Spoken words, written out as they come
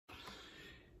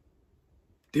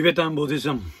Tibetan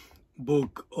Buddhism,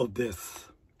 Book of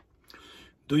Death.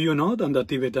 Do you know that the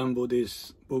Tibetan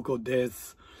Buddhist Book of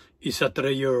Death is a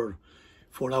treasure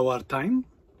for our time?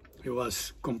 It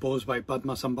was composed by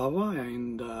Padmasambhava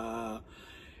in the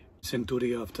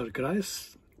century after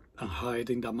Christ and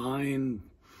hiding the mind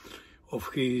of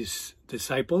his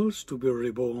disciples to be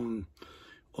reborn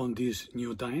on this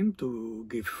new time to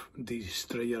give this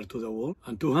treasure to the world.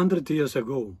 And 200 years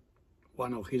ago,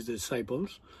 one of his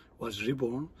disciples was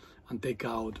reborn and take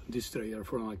out this treasure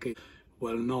from a cave.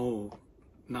 Well known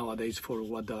nowadays for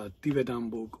what the Tibetan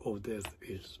Book of Death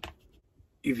is.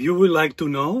 If you would like to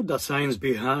know the science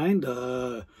behind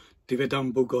the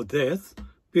Tibetan Book of Death,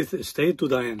 please stay to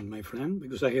the end, my friend,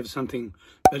 because I have something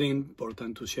very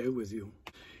important to share with you.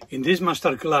 In this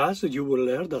masterclass, you will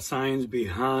learn the science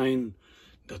behind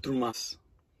the true mass,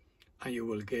 and you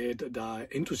will get the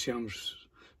enthusiasm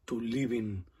to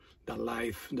living the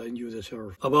life that you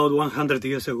deserve. About 100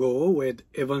 years ago, when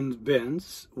Evan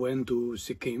Benz went to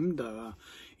Sikkim, the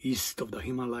east of the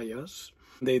Himalayas,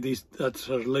 they did that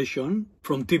translation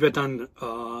from Tibetan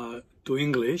to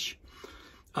English,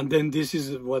 and then this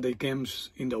is what it came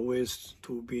in the West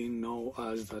to be known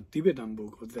as the Tibetan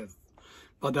Book of Death.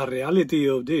 But the reality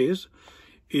of this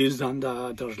is that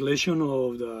the translation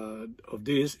of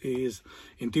this is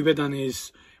in Tibetan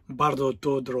is Bardo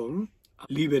Todrol,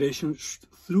 liberation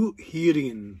through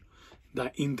hearing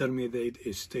the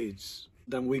intermediate states.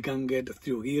 Then we can get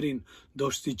through hearing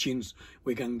those teachings,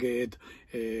 we can get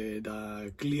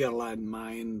the clear light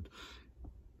mind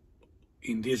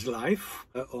in this life.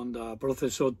 On the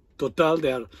process of total,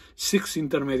 there are 6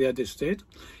 intermediate states: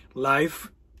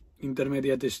 life,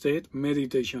 intermediate state,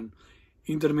 meditation,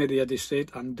 intermediate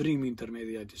state, and dream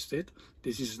intermediate state.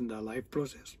 This is in the life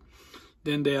process.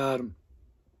 Then there are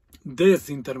death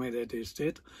intermediate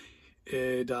state,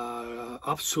 the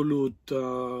absolute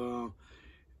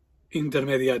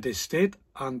intermediate state,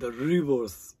 and the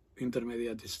rebirth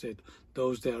intermediate state.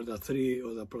 Those are the 3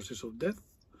 of the process of death.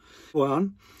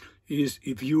 One is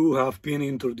if you have been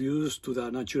introduced to the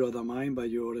nature of the mind by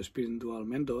your spiritual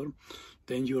mentor,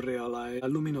 then you realize the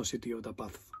luminosity of the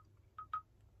path.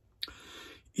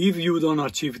 If you don't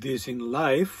achieve this in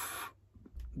life,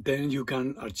 then you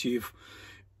can achieve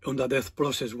on the death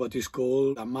process what is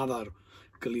called a mother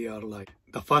clear light.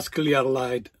 The first clear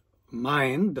light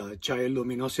mind, the child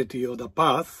luminosity of the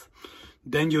path,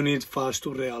 then you need first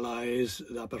to realize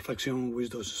the Perfection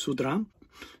Wisdom Sutra.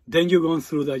 Then you go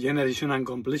through the generation and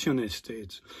completion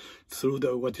states, through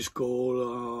the what is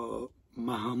called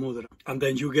Mahamudra. And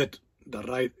then you get the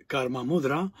right Karma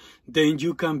Mudra, then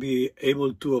you can be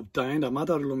able to obtain the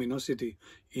mother luminosity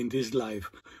in this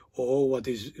life. Or what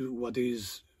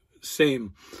is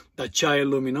same, the child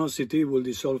luminosity will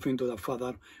dissolve into the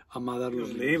father and mother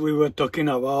luminosity. We were talking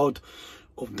about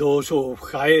of those of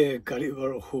high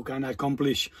caliber who can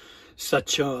accomplish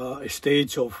such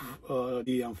states of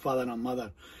the father and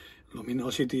mother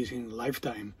luminosities in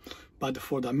lifetime. But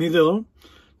for the middle,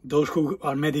 those who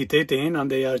are meditating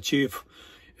and they achieve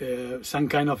some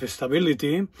kind of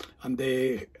stability and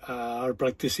they are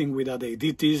practicing with the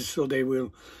deities, so they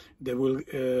will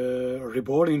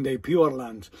reborn in the pure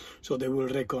lands. So they will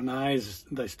recognize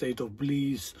the state of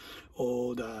bliss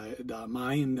or the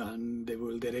mind, and they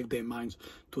will direct their minds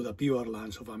to the pure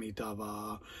lands of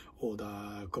Amitabha or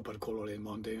the copper-colored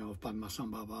mountain of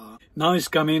Padmasambhava. Now is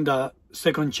coming the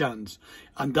second chance,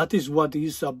 and that is what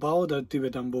is about the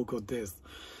Tibetan Book of Death,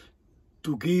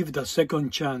 to give the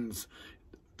second chance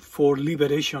for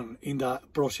liberation in the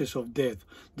process of death.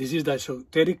 This is the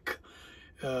esoteric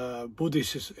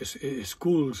Buddhist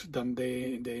schools that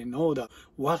they know that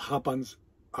what happens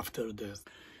after death.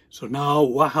 So now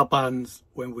what happens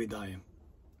when we die?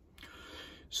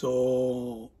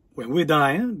 So when we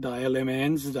die, the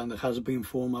elements that has been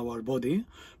formed our body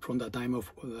from the time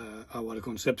of our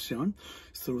conception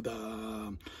through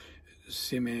the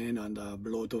semen and the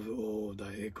blood of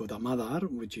the egg of the mother,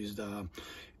 which is the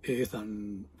earth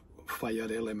and fire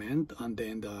element, and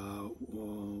then the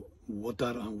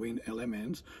water and wind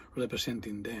elements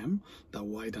representing them, the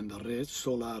white and the red,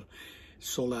 solar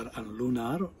and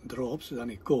lunar drops, that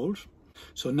it calls.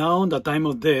 So now in the time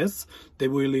of death, they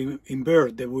will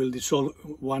invert, they will dissolve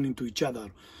one into each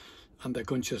other, and the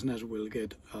consciousness will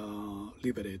get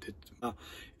liberated.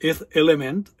 Earth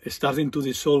element is starting to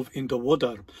dissolve into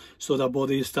water, so the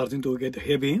body is starting to get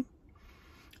heavy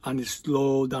and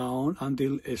slow down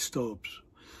until it stops.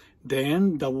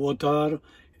 Then the water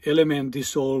element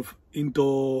dissolve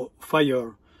into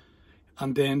fire,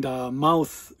 and then the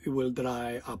mouth will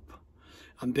dry up,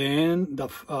 and then the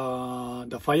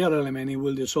fire element, it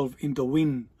will dissolve into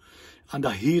wind, and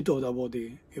the heat of the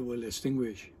body, it will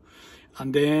extinguish.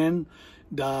 And then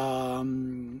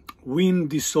the wind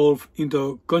dissolves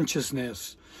into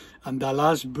consciousness, and the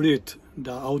last breath,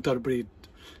 the outer breath,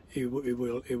 it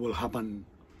will happen.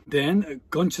 Then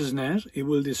consciousness, it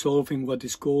will dissolve in what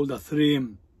is called the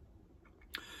 3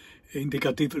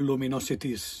 indicative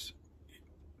luminosities.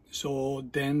 So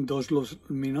then those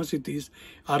luminosities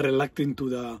are relating to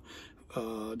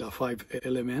the 5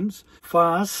 elements.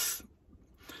 First,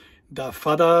 the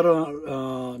father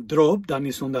drop that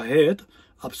is on the head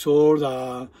absorb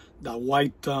the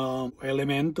white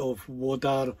element of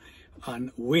water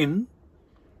and wind.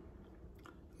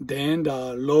 Then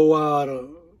the lower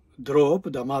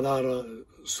drop, the mother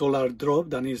solar drop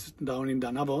that is down in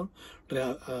the navel,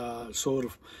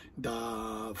 absorb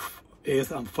the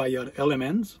earth and fire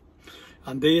elements,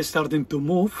 and they are starting to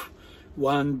move,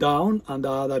 one down and the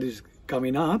other is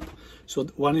coming up. So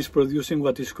one is producing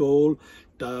what is called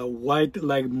the white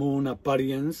like moon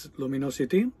appearance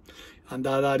luminosity, and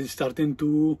the other is starting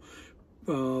to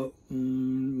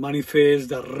manifest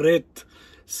the red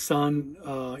sun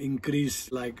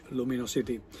increase like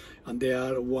luminosity, and they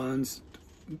are ones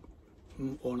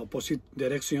on opposite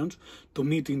directions to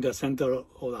meet in the center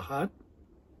of the heart,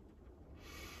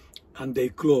 and they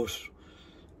close.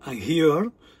 And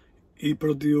here it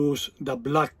produces the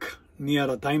black near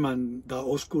a time and the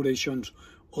oscurations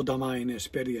of the mind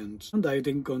experience. And I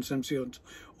think conceptions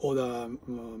or the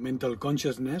mental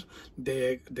consciousness,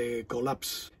 they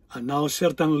collapse. And now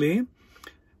certainly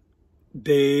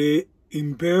they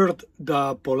invert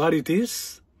the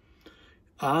polarities,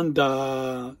 and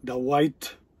the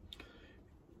white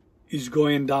is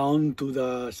going down to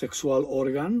the sexual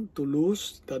organ to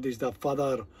lose, that is the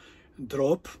father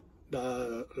drop,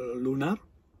 the lunar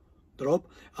drop,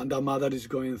 and the mother is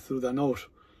going through the nose,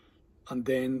 and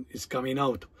then it's coming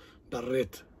out, the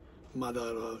red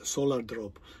mother solar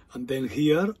drop. And then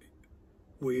here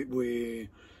we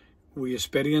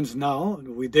experience now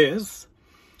with this,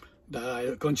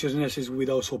 the consciousness is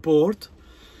without support,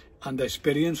 and the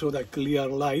experience of the clear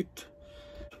light,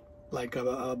 like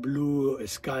a blue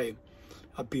sky,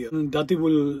 appear. That it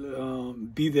will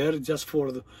be there just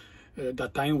for the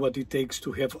time what it takes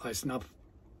to have a snap.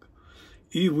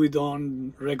 If we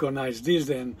don't recognize this,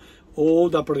 then all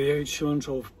the projections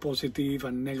of positive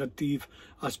and negative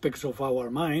aspects of our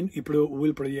mind, it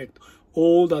will project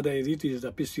all the deities,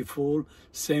 the peaceful,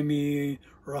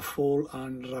 semi-wrathful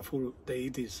and wrathful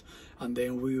deities. And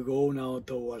then we go now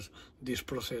towards this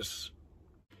process.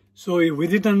 So if we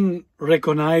didn't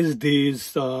recognize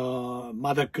this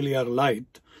mother clear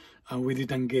light, and we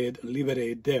didn't get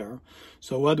liberated there,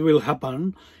 so what will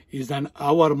happen is that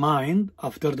our mind,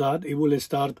 after that, it will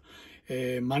start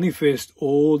manifest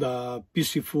all the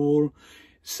peaceful,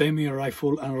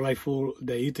 semi-rightful and rightful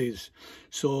deities.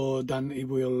 So then it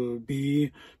will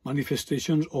be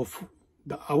manifestations of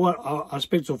our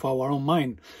aspects of our own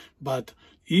mind. But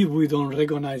if we don't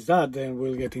recognize that, then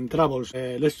we'll get in trouble.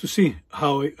 Let's see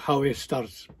how it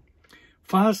starts.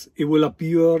 First, it will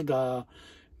appear the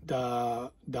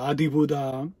Adi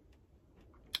Buddha,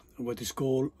 what is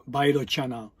called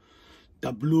Vairochana,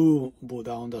 the blue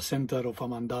Buddha on the center of a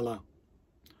mandala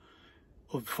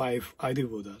of 5 Adi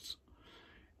Buddhas.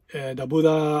 The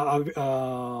Buddha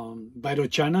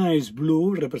Vairochana is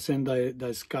blue, represent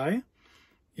the sky,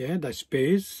 yeah, the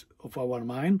space of our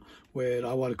mind where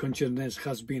our consciousness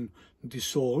has been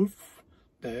dissolved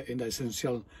in the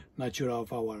essential nature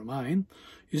of our mind,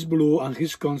 is blue, and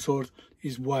his consort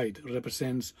is white,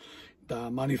 represents the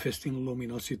manifesting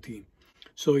luminosity.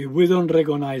 So if we don't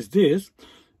recognize this,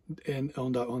 and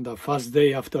on the first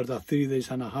day after the 3 days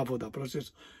and a half of the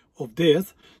process of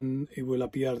death, it will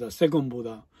appear the second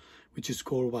Buddha, which is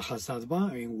called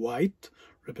Vajrasattva in white,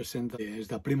 represent is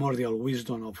the primordial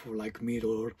wisdom of like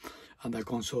mirror, and the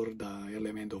consort the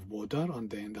element of water. And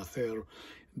then the third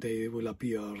day will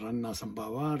appear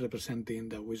Ranasambhava, representing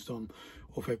the wisdom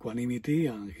of equanimity,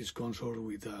 and his consort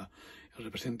with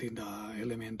representing the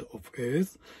element of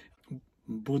earth.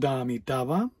 Buddha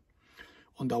Amitabha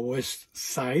on the west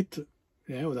side,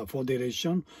 yeah, of the 4th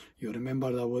direction. You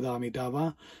remember the Buddha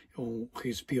Amitabha on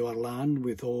his pure land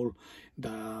with all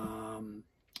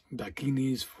the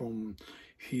kidneys from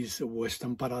his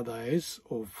western paradise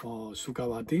of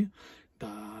Sukhavati,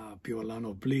 the pure land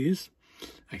of bliss.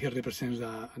 And he represents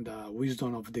the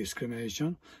wisdom of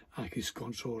discrimination, and his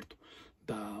consort,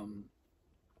 the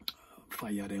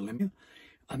fire element.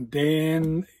 And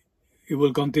then it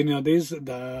will continue this,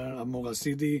 the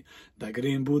Amoghasiddhi, the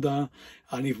green Buddha.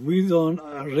 And if we don't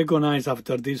recognize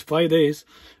after these 5 days,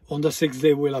 on the 6th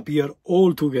day will appear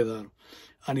all together.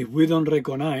 And if we don't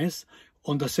recognize,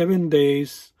 on the 7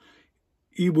 days,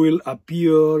 it will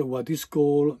appear what is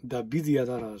called the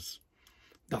Vidyadharas,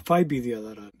 the 5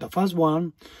 Vidyadharas. The first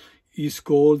one is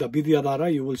called the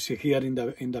Vidyadhara. You will see here in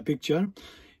the picture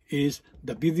is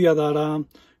the Vidyadhara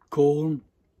called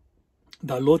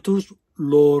the Lotus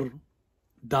Lord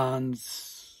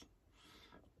Dance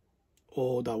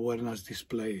or the awareness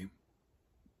display.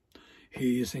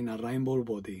 He is in a rainbow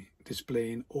body,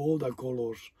 displaying all the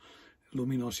colors,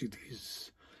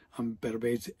 luminosities, and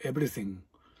pervades everything,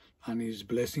 and is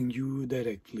blessing you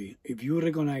directly. If you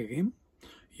recognize him,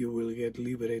 you will get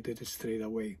liberated straight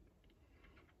away.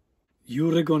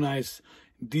 You recognize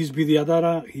this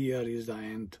Vidyadhara, here is the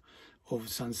end of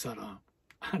samsara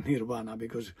and nirvana,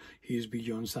 because he is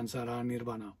beyond samsara and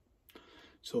nirvana.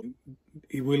 So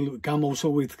he will come also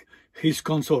with his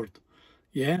consort,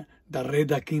 yeah, the Red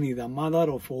Dakini, the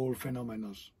mother of all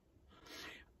phenomena.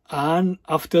 And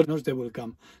after they will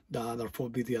come the other 4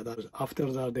 Vidyadharas.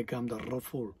 After that they come the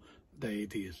wrathful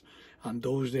deities. And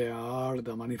those they are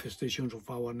the manifestations of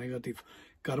our negative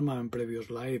karma in previous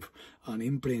life and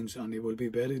imprints, and it will be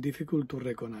very difficult to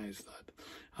recognize that.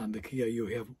 And here you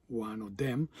have one of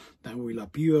them that will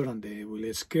appear and they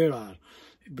will scare us,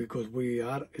 because we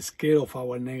are scared of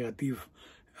our negative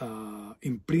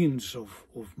imprints of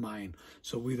mind.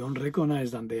 So we don't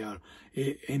recognize that they are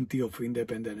empty of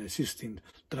independent existence.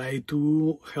 Try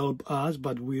to help us,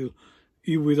 but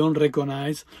if we don't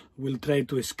recognize, we'll try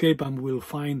to escape, and we'll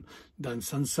find that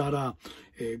samsara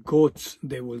gods,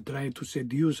 they will try to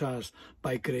seduce us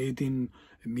by creating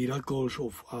miracles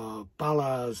of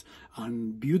palace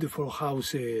and beautiful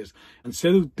houses and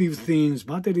seductive things,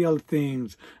 material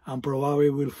things, and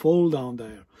probably will fall down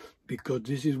there, because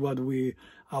this is what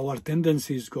our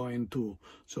tendency is going to.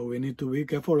 So we need to be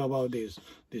careful about this.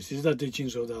 This is the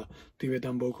teachings of the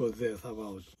Tibetan Book of Death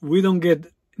about. We don't get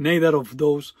neither of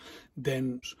those,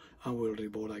 then I will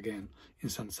reborn again in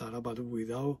samsara, but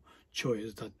without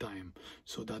choice that time.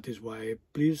 So that is why,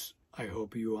 please, I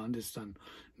hope you understand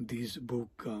this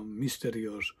book,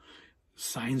 mysterious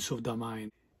science of the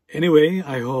mind. Anyway,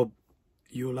 I hope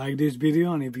you like this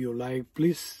video, and if you like,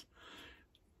 please,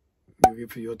 you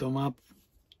give your thumb up.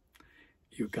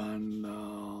 You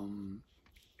can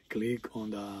click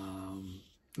on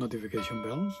the notification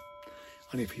bell,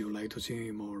 and if you like to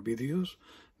see more videos,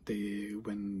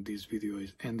 when this video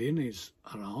is ending, is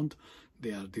around,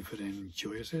 there are different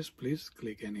choices. Please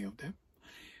click any of them.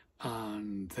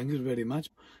 And thank you very much,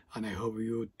 and I hope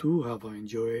you too have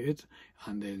enjoyed it,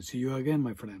 and then see you again,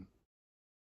 my friend.